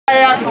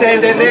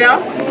zitaendelea.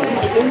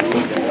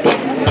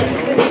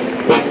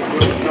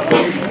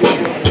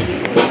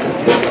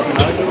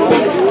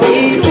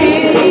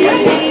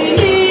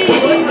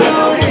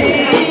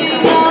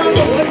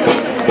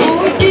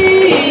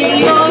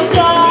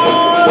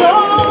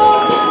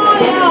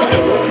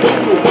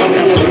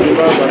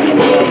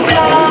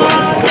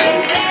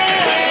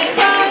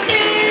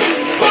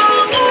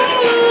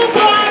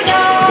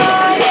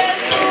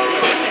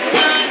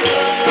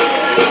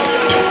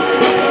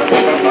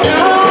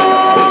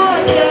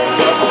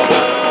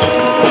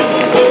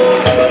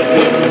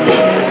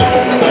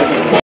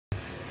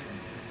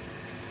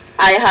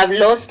 I have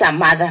lost a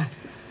mother.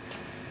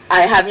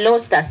 I have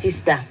lost a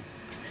sister.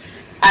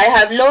 I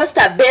have lost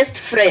a best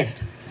friend.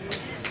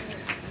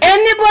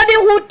 Anybody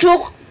who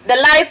took the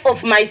life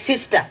of my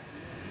sister,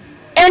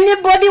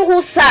 anybody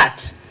who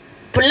sat,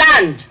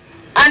 planned,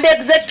 and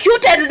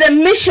executed the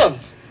mission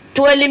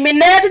to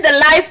eliminate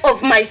the life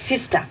of my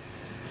sister,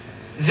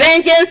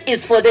 vengeance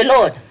is for the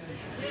Lord.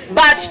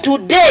 But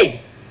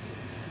today,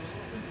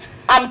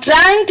 I'm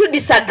trying to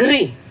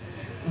disagree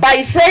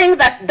by saying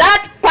that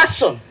that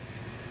person,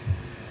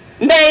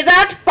 may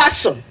that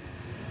person,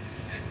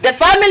 the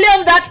family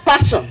of that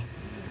person,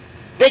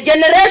 the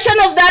generation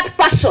of that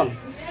person,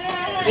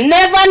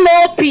 never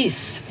know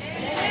peace.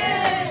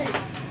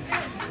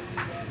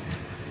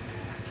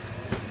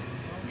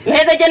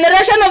 May the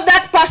generation of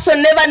that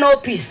person never know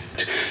peace.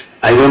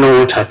 I don't know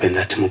what happened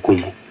at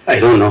Mukumu. I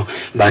don't know.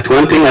 But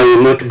one thing I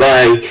will not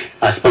buy,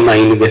 as per my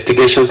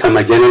investigations, I'm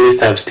a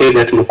journalist, I've stayed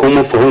at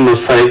Mukumu for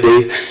almost 5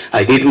 days.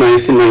 I did my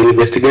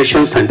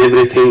investigations and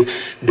everything.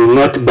 Do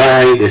not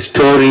buy the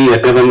story ya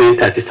government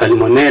at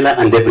salmonella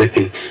and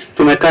everything.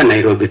 Tumeka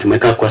Nairobi,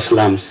 tumeka kwa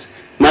slums.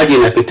 Maji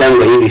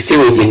inapitanga hivi,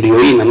 sewage ndio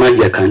hii na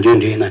maji ya Kanjo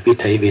ndio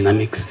inapita hivi na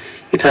mix.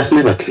 It has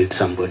never killed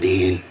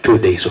somebody in 2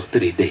 days or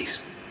 3 days.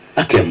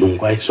 Ake ya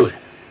Mungu, I swear.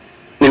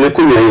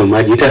 Nimekunywa hiyo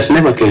maji. It has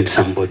never killed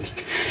somebody.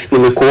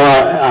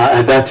 Nimekuwa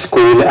at that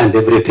school and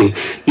everything.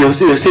 You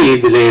see,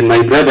 vile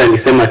my brother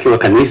alisema akiwa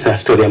kanisa,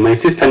 story my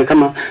sister ni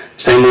kama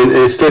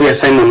story ya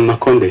Simon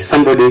Makonde.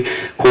 Somebody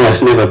who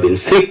has never been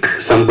sick,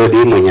 somebody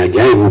mwenye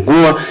hajai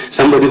ugua,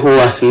 somebody who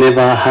has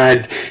never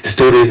had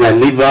stories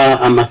of liver,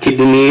 ama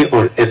kidney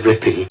or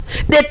everything.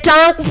 The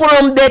tank,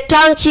 from the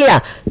tank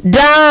here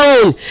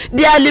down,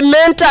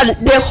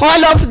 the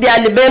whole of the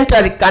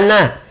alimentary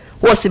canal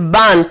was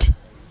burnt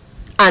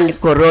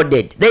and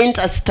corroded. The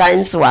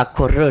intestines were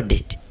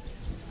corroded.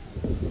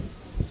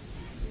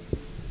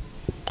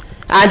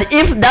 And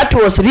if that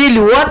was really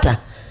water,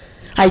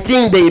 I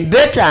think they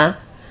better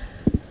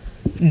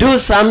do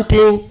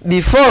something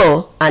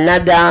before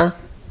another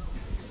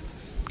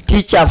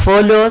teacher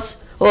follows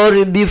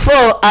or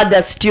before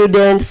other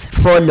students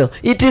follow.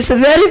 It is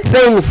very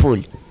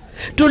painful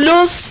to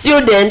lose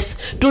students,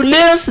 to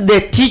lose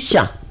the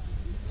teacher.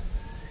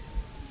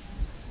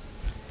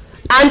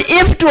 And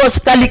if it was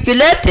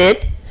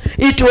calculated,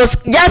 it was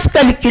just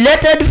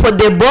calculated for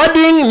the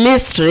boarding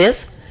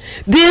mistress.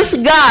 These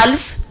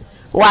girls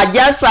were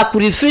just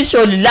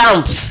sacrificial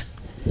lambs.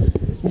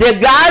 The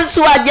girls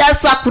were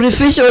just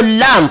sacrificial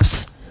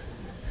lambs.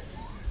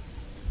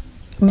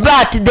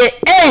 But the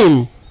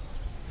aim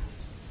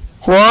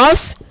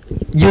was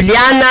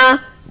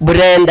Juliana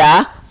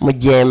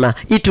Mijeva.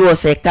 It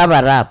was a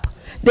cover-up.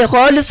 The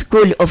whole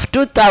school of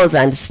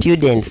 2,000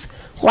 students,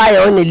 why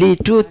only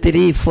 2,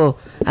 3, 4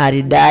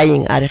 are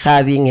dying, are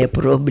having a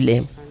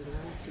problem?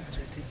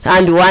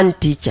 And one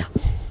teacher.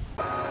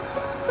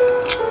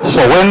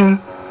 So when,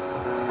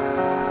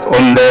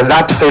 on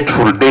that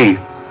fateful day,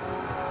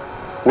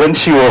 when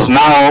she was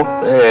now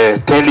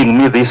telling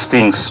me these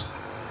things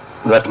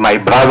that my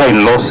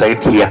brother-in-law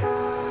said here,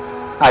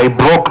 I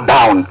broke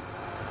down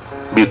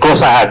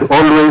because I had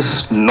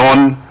always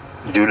known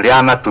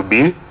Juliana to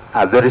be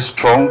a very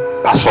strong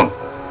person.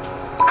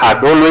 I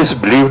had always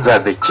believed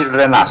that the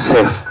children are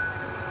safe.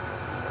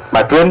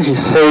 But when she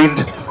said,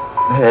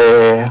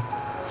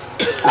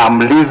 I'm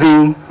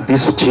leaving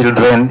these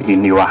children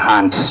in your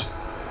hands,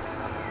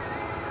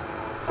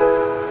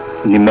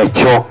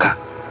 nimechoka.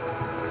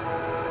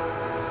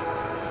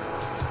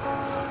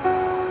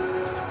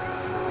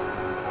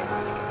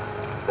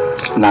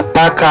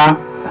 Nataka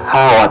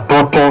hawa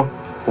watoto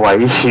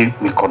waishi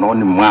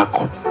mikononi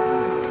mwako.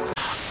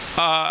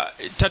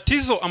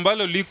 Tatizo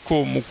ambalo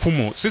liko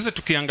Mukumu, sisi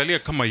tukiangalia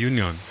kama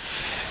union,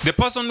 the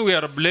person we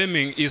are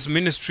blaming is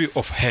Ministry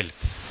of Health.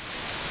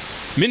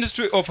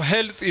 Ministry of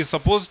Health is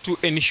supposed to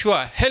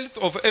ensure health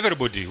of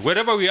everybody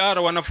wherever we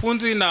are.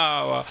 Wanafunzi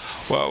na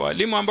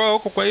walimu ambao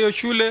wako kwa hiyo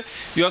shule,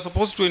 you are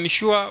supposed to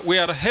ensure we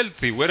are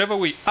healthy wherever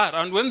we are,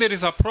 and when there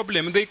is a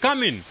problem they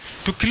come in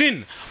to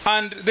clean,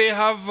 and they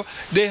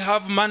have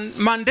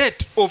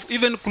mandate of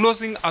even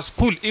closing a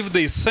school if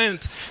they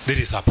sense there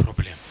is a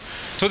problem.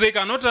 So they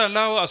cannot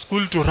allow a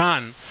school to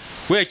run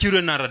where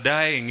children are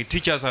dying,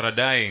 teachers are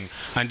dying,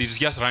 and it's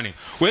just running.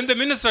 When the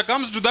minister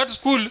comes to that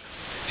school,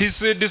 he's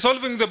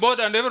dissolving the board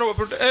and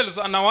everybody else,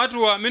 and now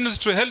what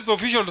ministry health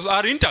officials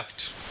are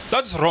intact.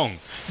 That's wrong.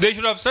 They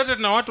should have started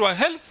now what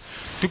health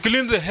to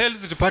clean the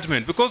health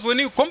department, because when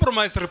you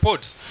compromise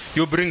reports,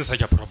 you bring such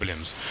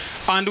problems.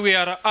 And we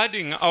are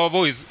adding our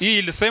voice. Hii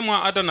ilisemwa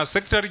hata na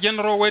Secretary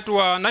General wetu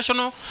wa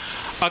National,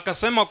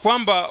 akasema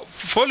kwamba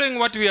following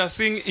what we are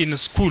seeing in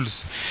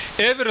schools,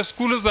 every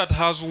school that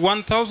has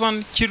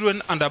 1,000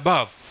 children and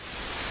above,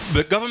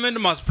 the government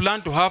must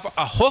plan to have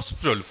a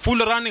hospital, full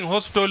running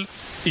hospital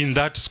in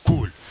that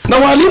school. Na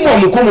walimu wa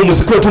Mukumu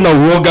msikuwe tu na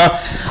uoga,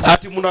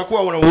 ati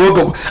mnakuwa una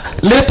uoga.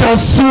 Let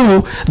us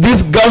sue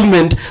this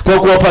government kwa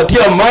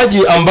kuwapatia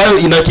maji ambayo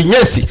ina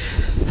kinyesi.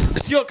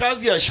 Sio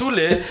kazi ya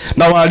shule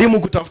na walimu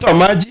kutafuta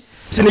maji,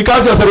 si ni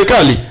kazi ya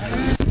serikali.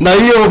 Na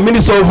hiyo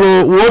Minister of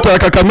Water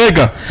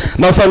Kakamega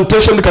na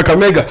Sanitation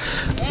Kakamega,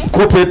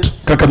 corporate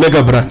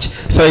Kakamega branch,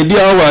 saidia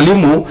hao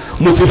walimu,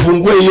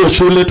 msifungue hiyo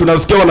shule.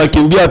 Tunasikia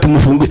wanakimbia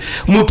tumfungue.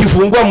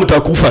 Mkifungua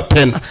mtakufa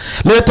tena.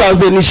 Let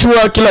us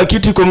ensure kila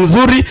kitu iko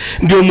mzuri,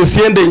 ndio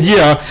msiende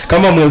njia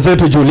kama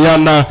mwenzetu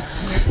Juliana.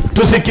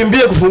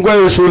 Tusikimbie kufungua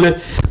hiyo shule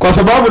kwa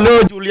sababu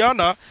leo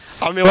Juliana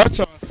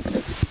amewacha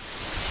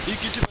hii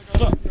kitu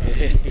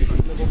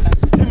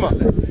stima.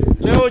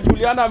 Leo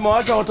Juliana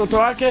amewacha watoto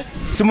wake,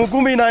 si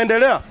Mukumu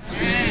inaendelea.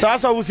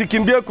 Sasa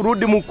usikimbie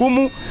kurudi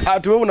Mukumu,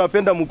 ati wewe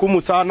unapenda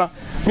Mukumu sana.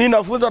 Mimi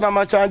nafunza na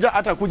Machanja,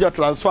 hata kuja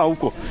transfer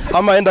huko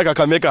ama enda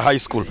Kakamega High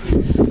School.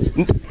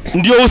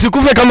 Ndio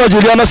usikufe kama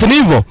Juliana, si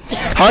hivyo?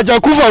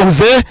 Hajakufa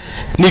uzee,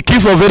 ni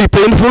kifo very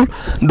painful.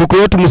 Ndugu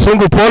yetu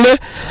Msungu, pole.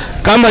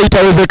 Kama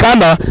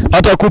itawezekana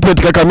hata kupe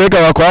Kakamega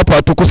wako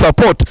hapa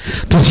tukusupport.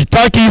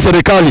 Tusitaki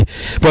serikali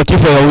kwa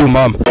kifo ya huyu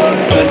mama.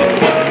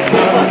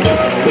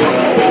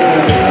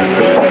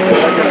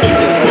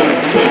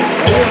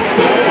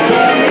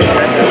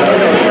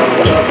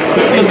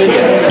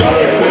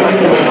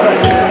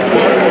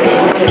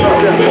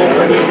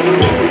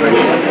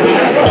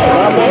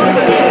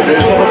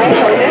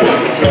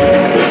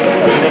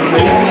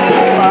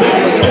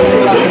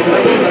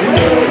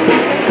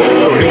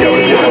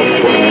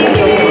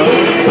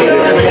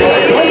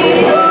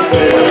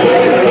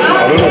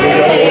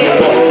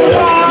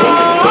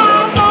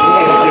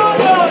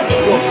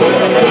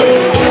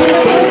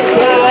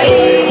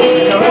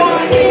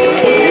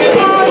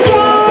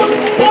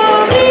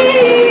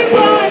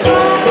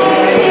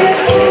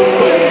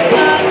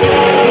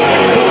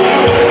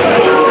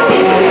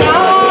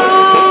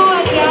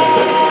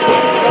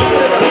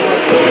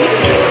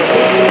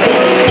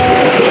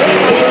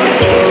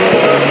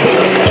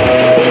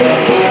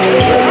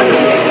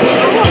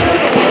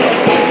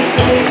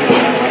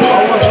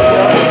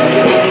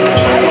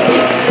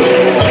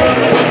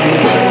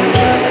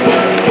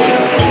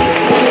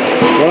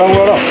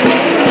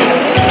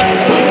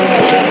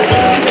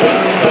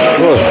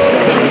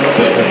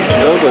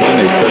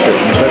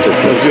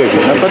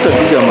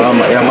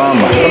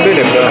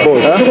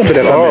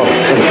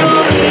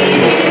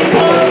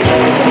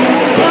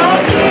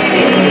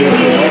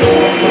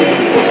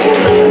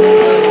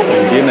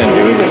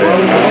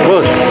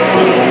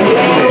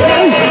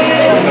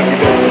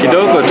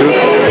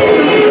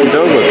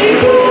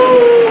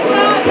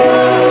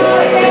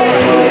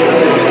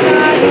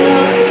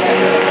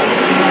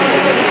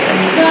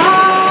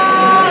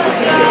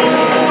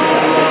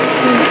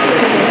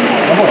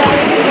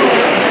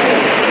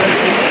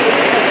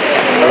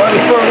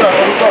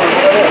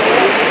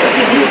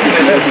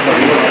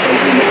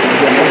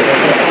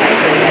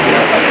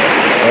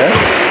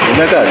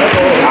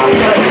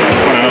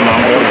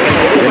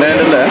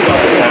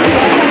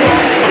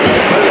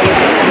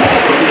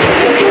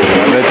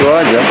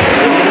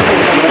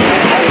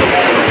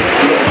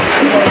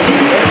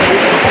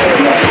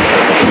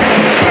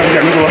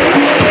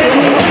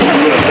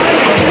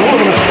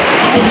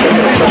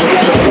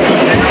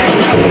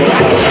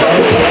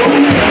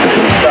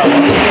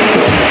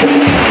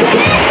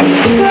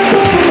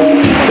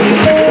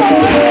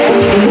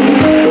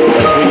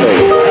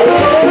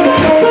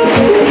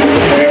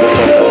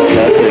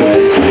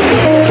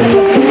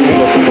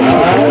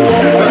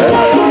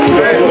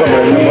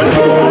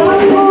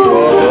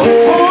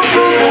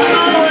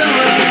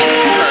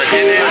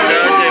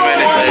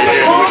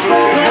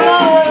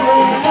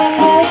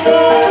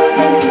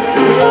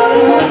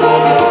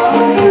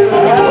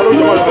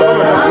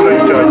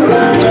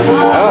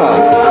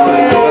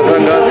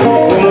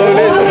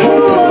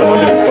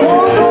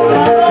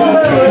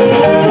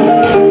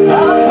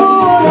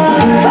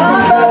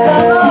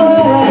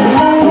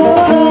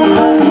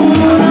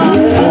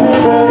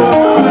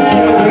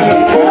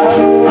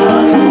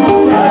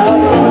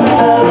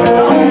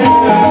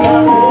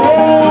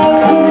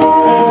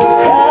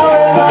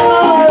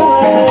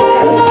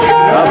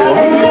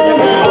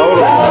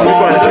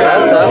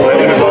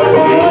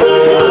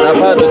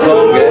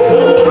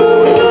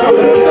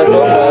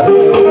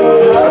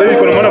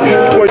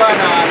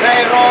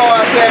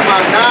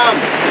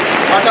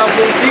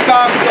 watapumzika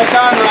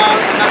kutokana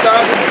na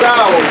taabu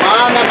zao,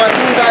 maana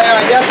matunda ya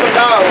jasho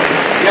lao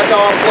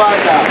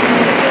yatawafuata.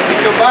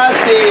 Hivyo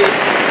basi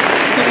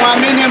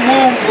tukimwamini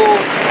Mungu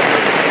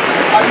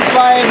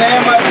atupae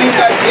neema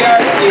bila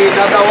kiasi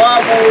na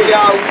thawabu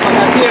ya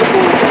utakatifu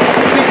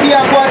kupitia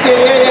kwake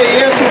yeye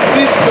Yesu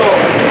Kristo,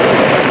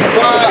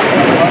 kwa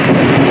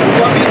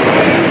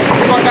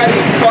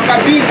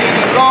tunakabidhi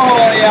roho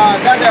ya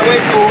dada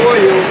wetu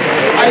huyu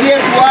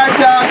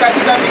aliyetuacha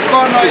katika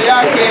mikono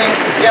yake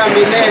ya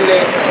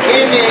milele,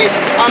 ili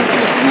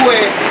amchukue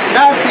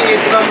nasi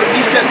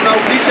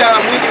tunarudisha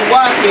mwili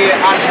wake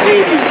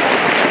ardhini.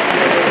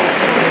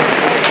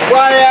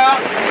 Kwaya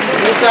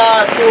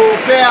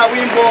mtatupea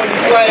wimbo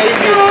litwaye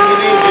hivi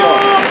vilivyo.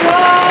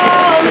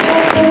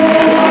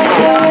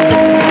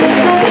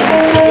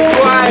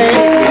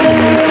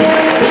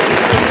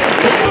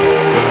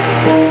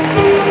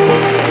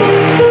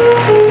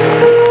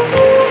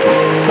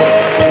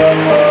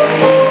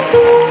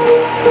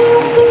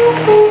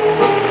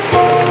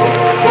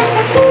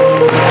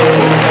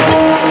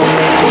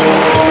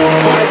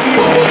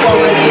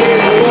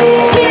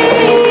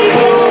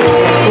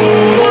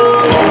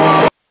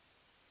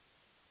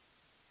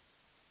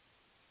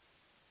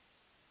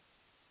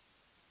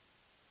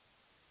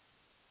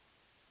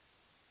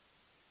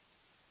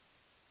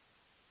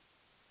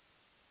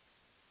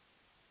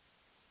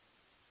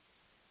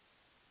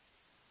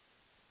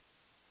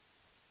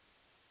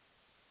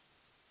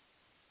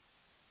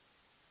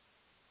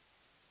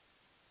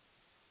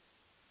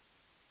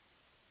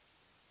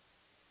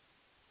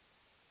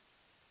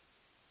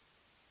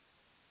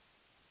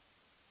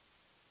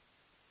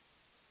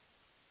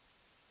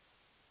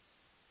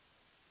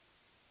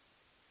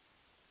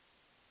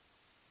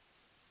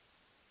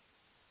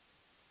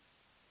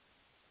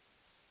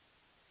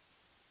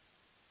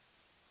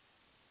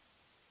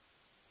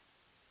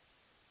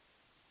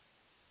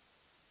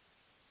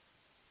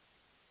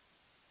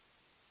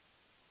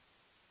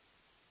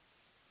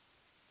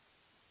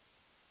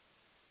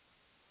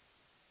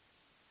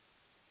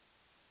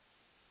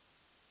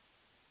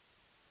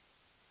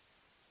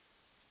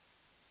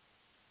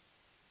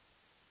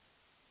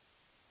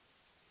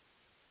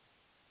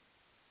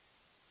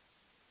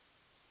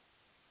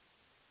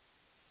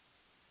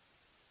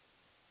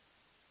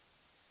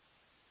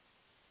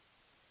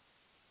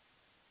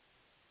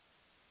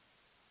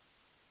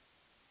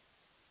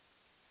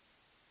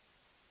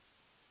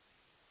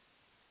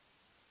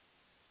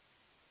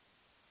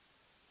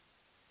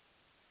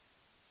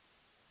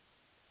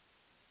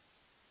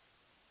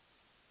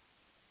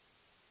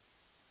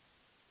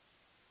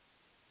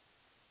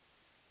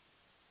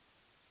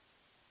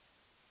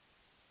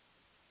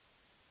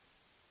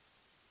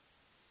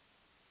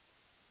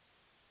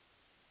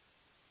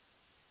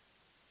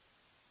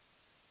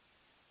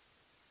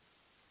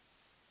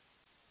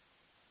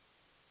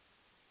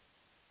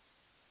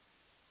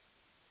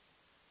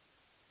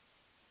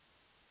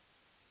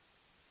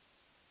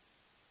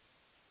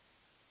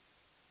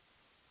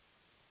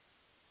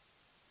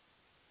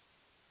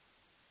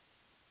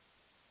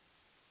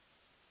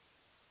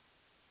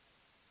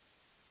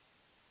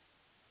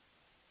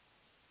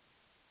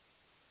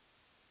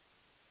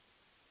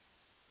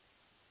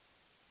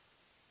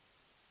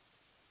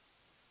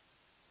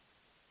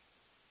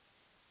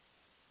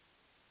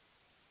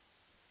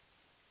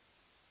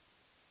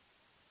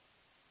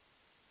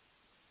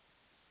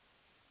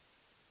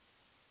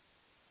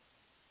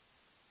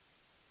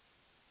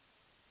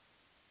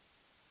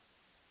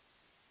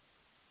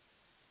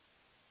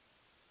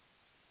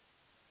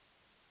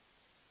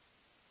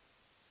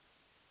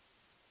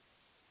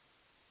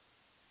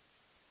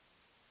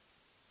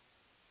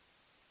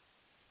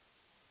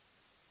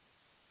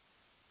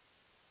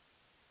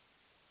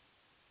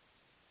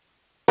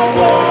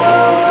 Wow.